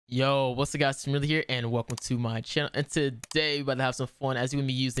Yo, what's up guys, it's Marilli here and welcome to my channel. And today we're about to have some fun as we're going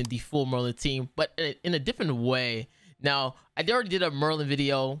to be using the full Merlin team, but in a different way. Now, I already did a Merlin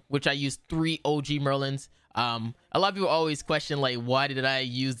video, which I used 3 OG Merlins. A lot of people always question, like, why did I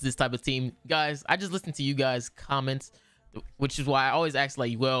use this type of team? Guys, I just listened to you guys' comments, which is why I always ask,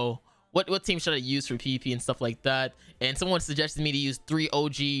 like, well, what team should I use for PvP and stuff like that? And someone suggested me to use 3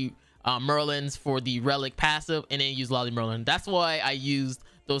 OG Merlins for the Relic passive and then use Lolly Merlin. That's why I used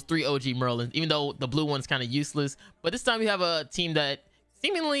those 3 OG Merlins, even though the blue one's kind of useless. But this time we have a team that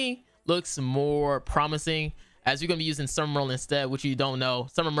seemingly looks more promising, as we're going to be using Summer Merlin instead, which you don't know.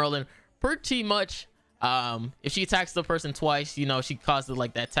 Summer Merlin, pretty much, if she attacks the person twice, you know, she causes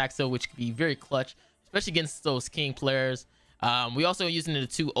like that attack skill, which could be very clutch, especially against those king players. We also are using the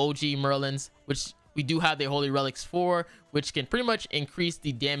 2 OG Merlins, which we do have the Holy Relics for, which can pretty much increase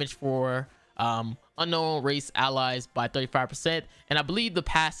the damage for unknown race allies by 35%, and I believe the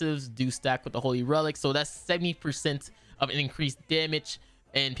passives do stack with the Holy Relic, so that's 70% of an increased damage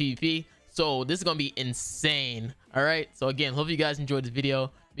in PvP. So this is gonna be insane. All right, so again, hope you guys enjoyed this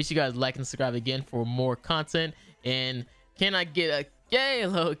video. Make sure you guys like and subscribe again for more content. And can I get a gay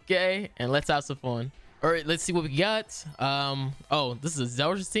little gay? And let's have some fun. All right, let's see what we got. Oh, this is a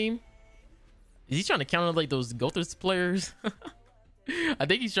Zeldris team. Is he trying to counter like those Gothers players? I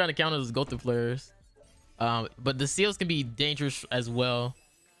think he's trying to counter those Gother players. But the seals can be dangerous as well.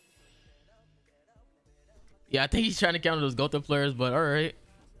 Yeah, I think he's trying to counter those Gother players, but all right,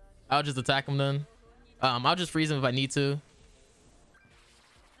 I'll just attack him then. I'll just freeze him if I need to.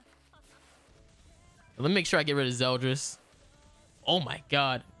 Let me make sure I get rid of Zeldris. Oh my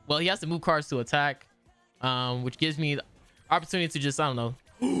god. Well, he has to move cards to attack, which gives me the opportunity to just, I don't know.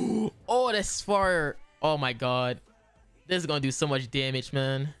 Oh, that's fire. Oh my god. This is gonna do so much damage,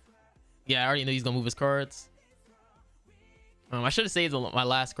 man. Yeah, I already knew he's gonna move his cards. I should have saved my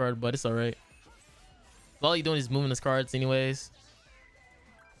last card, but it's all right. All he's doing is moving his cards anyways.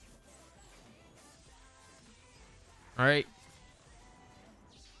 All right.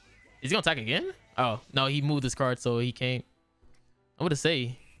 Is he gonna attack again? Oh no, he moved his card, so he can't. I'm gonna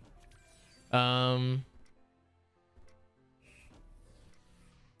say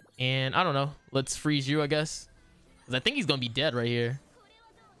and I don't know, let's freeze you, I guess, because I think he's gonna be dead right here.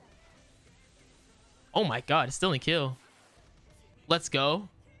 Oh my god, it's still in kill. Let's go.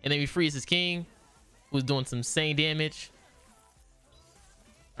 And then we freeze his king, who's doing some insane damage.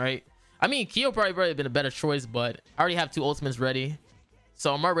 All right, I mean, Kyo probably been a better choice, but I already have 2 ultimates ready,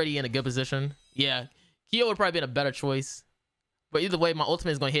 so I'm already in a good position. Yeah, Kyo would probably been a better choice, but either way, my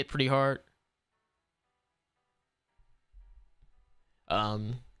ultimate is gonna hit pretty hard.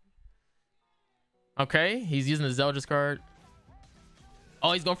 Okay, he's using the Zeldris card.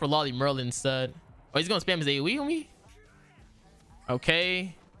 Oh, he's going for Lolly Merlin instead. Oh, he's gonna spam his AoE on me.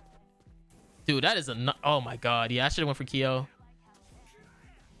 Okay, dude, that is a oh my god. Yeah, I should have went for Kyo.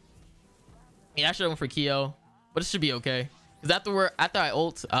 Yeah, I should have went for Kyo, but it should be okay, because after I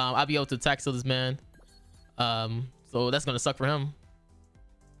ult, I'll be able to attack still this man. So that's gonna suck for him.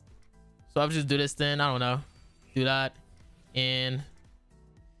 So I'll just do this then. I don't know, do that, and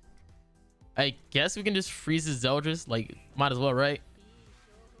I guess we can just freeze his Zeldris. Like, might as well, right?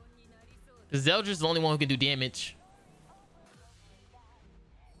 Because Zeldris is the only one who can do damage,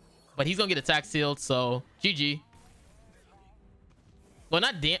 but he's gonna get attack sealed, so GG. Well,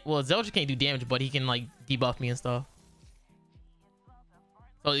 well, Zeldris can't do damage, but he can like debuff me and stuff.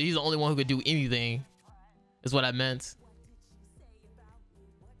 So he's the only one who could do anything, is what I meant.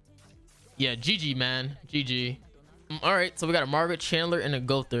 Yeah, GG, man, GG. All right, so we got a Margaret, Chandler, and a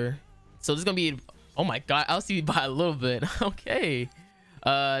Gother. So this is gonna be, oh my god, I'll see you by a little bit. Okay,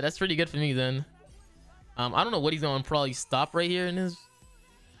 that's pretty good for me then. I don't know what he's gonna probably stop right here in his,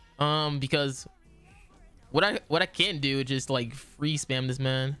 because what I can do is just like free spam this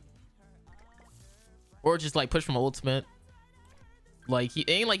man, or just like push from ultimate. Like, he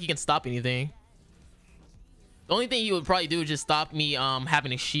ain't like he can stop anything. The only thing he would probably do is just stop me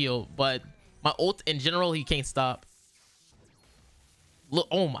having a shield, but my ult in general he can't stop. Look,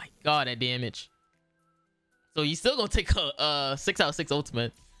 oh my god, that damage. So he's still gonna take a 6 out of 6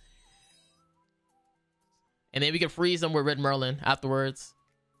 ultimate, and then we can freeze him with Red Merlin afterwards.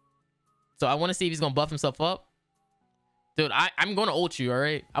 So I want to see if he's gonna buff himself up. Dude, I'm gonna ult you. All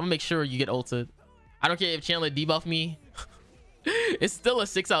right, I'm gonna make sure you get ulted. I don't care if Chandler debuff me. It's still a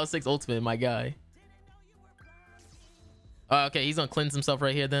 6 out of 6 ultimate, my guy. Okay, he's gonna cleanse himself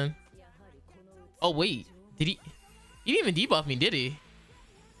right here then. Oh wait, did he didn't even debuff me, did he?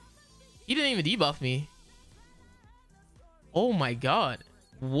 He didn't even debuff me. Oh my god,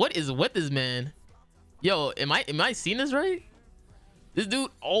 what is with this man? Yo, am I seeing this right? This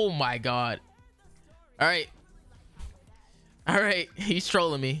dude, oh my god. All right. All right, he's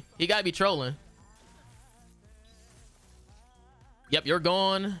trolling me. He gotta be trolling. Yep, you're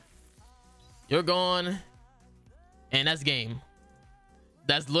gone. You're gone. And that's game.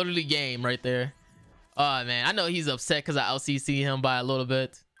 That's literally game right there. Oh man, I know he's upset because I LCC him by a little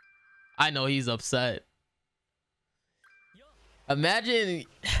bit. I know he's upset. Imagine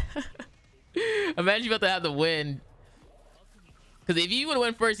imagine you about to have to win, because if he would have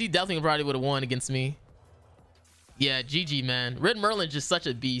won first, he definitely probably would have won against me. Yeah, GG, man. Red Merlin's just such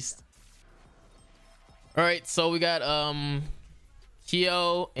a beast. All right, so we got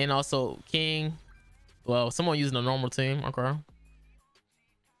Kyo and also King. Well, someone using a normal team. Okay.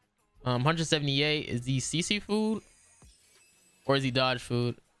 178. Is he CC food or is he dodge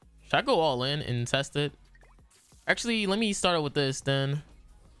food? Should I go all in and test it? Actually, let me start out with this then.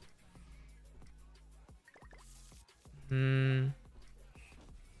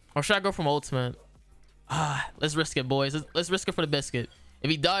 Or should I go from ultimate? Let's risk it, boys. Let's risk it for the biscuit. If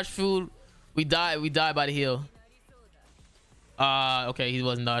he dodge food, we die by the heel. Okay, he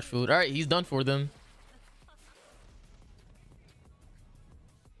wasn't dodge food. All right, he's done for them.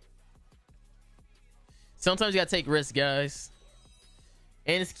 Sometimes you gotta take risks, guys.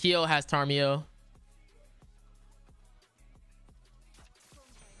 And his Kyo has Tarmio.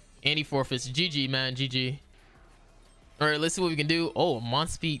 And he forfeits. GG, man. GG. All right, let's see what we can do. Oh,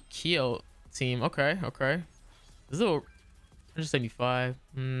 Monspeed Kyo team. Okay, okay. This is a 175.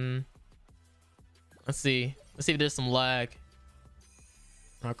 Let's see. Let's see if there's some lag.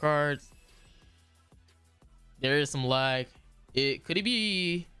 Our cards. There is some lag. Could it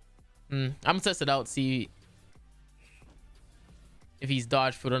be? I'm gonna test it out. See if he's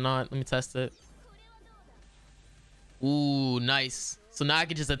dodge food or not. Let me test it. Ooh, nice. So now I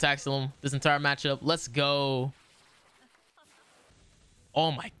can just attack him this entire matchup. Let's go.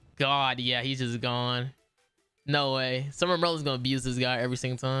 Oh my god, yeah, he's just gone. No way. Summer Merlin's gonna abuse this guy every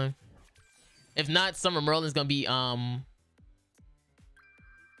single time. If not, Summer Merlin's gonna be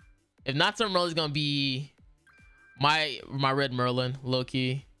if not, Summer Merlin's gonna be my red Merlin,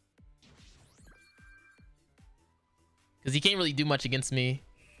 low-key. Because he can't really do much against me.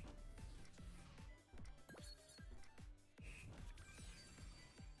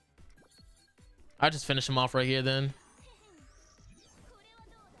 I'll just finish him off right here then.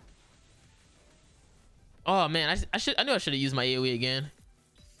 Oh man, I knew I should have used my AoE again.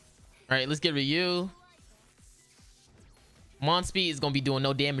 All right, let's get Ryu. Monspeed is gonna be doing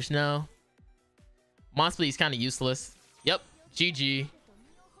no damage now. Monspeed is kind of useless. Yep, GG.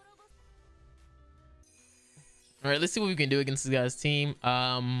 All right, let's see what we can do against this guy's team.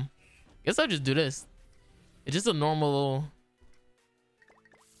 Guess I'll just do this. It's just a normal,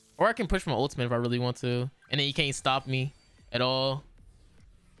 or I can push my ultimate if I really want to, and then he can't stop me at all.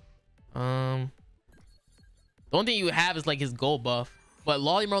 The only thing you have is like his gold buff, but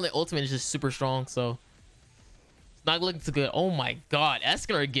Lolly Merlin ultimate is just super strong, so it's not looking too good. Oh my god,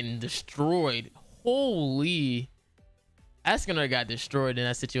 Eskener getting destroyed. Holy, Eskener got destroyed in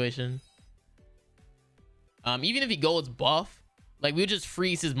that situation. Even if he goes buff, like we'll just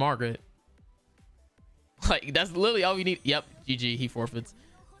freeze his Margaret. Like that's literally all we need. Yep, GG, he forfeits.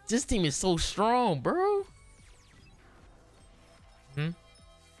 This team is so strong, bro.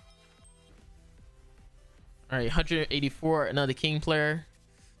 All right, 184, another king player.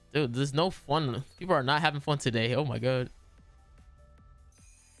 Dude, there's no fun. People are not having fun today. Oh my god.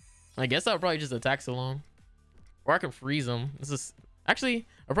 I guess I'll probably just attack so long, or I can freeze him. This is actually,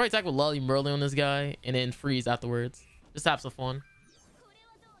 I'll probably attack with Lolly Merlin on this guy and then freeze afterwards. Just have some fun.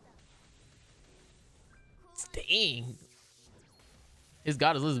 Dang. His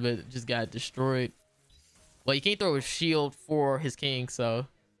god Elizabeth just got destroyed. Well, you can't throw a shield for his king, so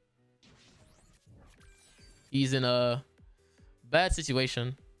he's in a bad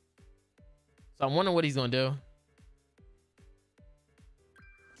situation. So I'm wondering what he's gonna do.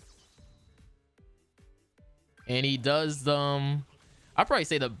 And he does I'll probably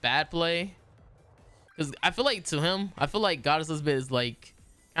say the bad play, because I feel like to him, I feel like Goddess Elizabeth is like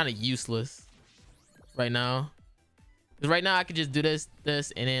kind of useless right now. Because right now I could just do this,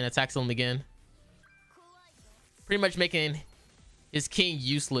 and then attack him again. Pretty much making his king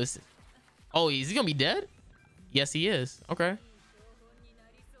useless. Oh, is he gonna be dead? Yes, he is. Okay.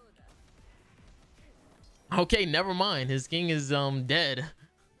 Okay, never mind. His king is dead.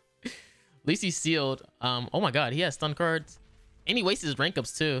 At least he's sealed. Oh my god, he has stun cards. And he wastes his rank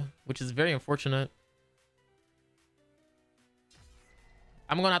ups too, which is very unfortunate.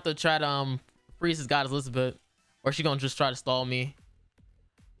 I'm gonna have to try to freeze his goddess Elizabeth, or she gonna just try to stall me.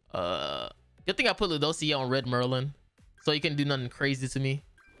 Good thing I put Ludosia on red Merlin. so he couldn't do nothing crazy to me.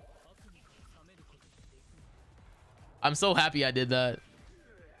 I'm so happy I did that.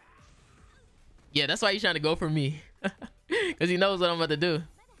 Yeah, that's why he's trying to go for me. Because he knows what I'm about to do.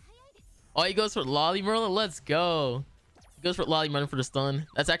 Oh, he goes for Lolly Merlin. Let's go. He goes for Lolly Merlin for the stun.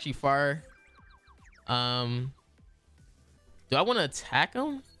 That's actually fire. Do I want to attack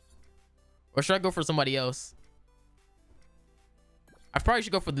him? Or should I go for somebody else? I probably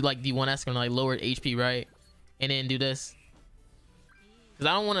should go for the like D1 Escort, like lower HP, right? And then do this. Because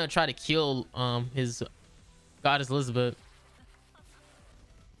I don't want to try to kill his Goddess Elizabeth.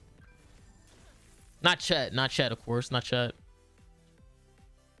 Not Chet, of course, not Chet.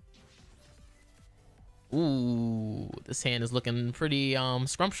 Ooh, this hand is looking pretty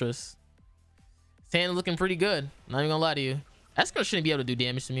scrumptious. This hand is looking pretty good. Not even gonna lie to you. Escort shouldn't be able to do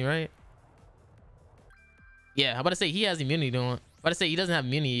damage to me, right? Yeah, I'm about to say he has immunity to him. About to say he doesn't have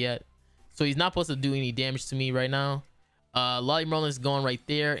immunity yet, so he's not supposed to do any damage to me right now. Lolly Merlin's going right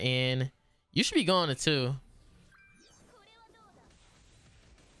there, and you should be going too.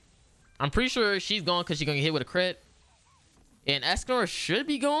 I'm pretty sure she's gone because she's gonna get hit with a crit. And Escanor should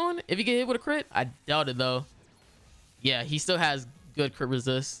be gone if he get hit with a crit. I doubt it though. Yeah, he still has good crit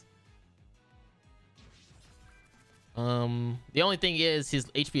resist. The only thing is his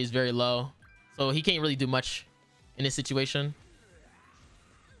HP is very low, so he can't really do much in this situation.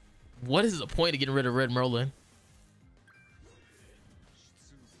 What is the point of getting rid of Red Merlin?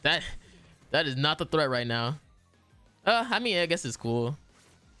 That is not the threat right now. I mean, I guess it's cool.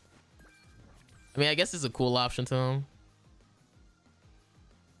 I mean, I guess it's a cool option to him.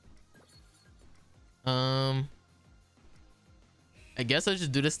 I guess I'll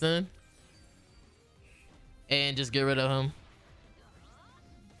just do this then. And just get rid of him.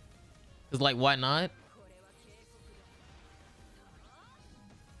 Cause like, why not?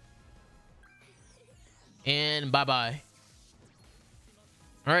 And bye-bye.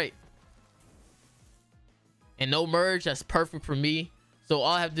 All right. And no merge, that's perfect for me. So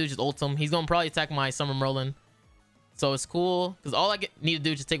all I have to do is just ult him. He's gonna probably attack my Summer Merlin. So it's cool. Because all I need to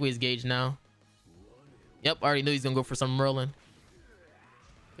do is just take away his gauge now. Yep, I already knew he's gonna go for Summer Merlin.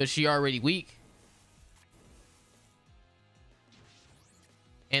 Because she already weak.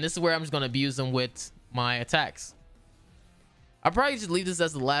 And this is where I'm just gonna abuse him with my attacks. I'll probably just leave this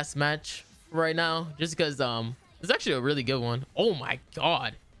as the last match right now. Just because it's actually a really good one. Oh my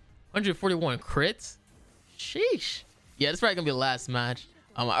god. 141 crits. Sheesh. Yeah, that's probably gonna be the last match.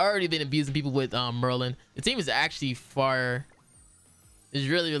 I already been abusing people with Merlin. The team is actually fire. It's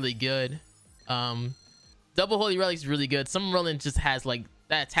really, really good. Double Holy Relic is really good. Some Merlin just has like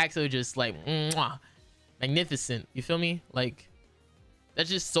that attack, so just like mwah, magnificent. You feel me? Like that's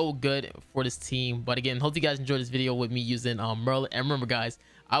just so good for this team. But again, hope you guys enjoyed this video with me using Merlin. And remember, guys,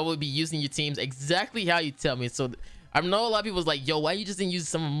 I will be using your teams exactly how you tell me. So I know a lot of people was like, yo, why you just didn't use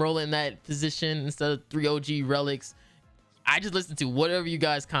some Merlin in that position instead of 3 OG relics? I just listened to whatever you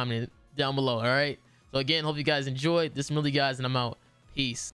guys commented down below. All right, so again, hope you guys enjoyed this. Really, guys, and I'm out. Peace.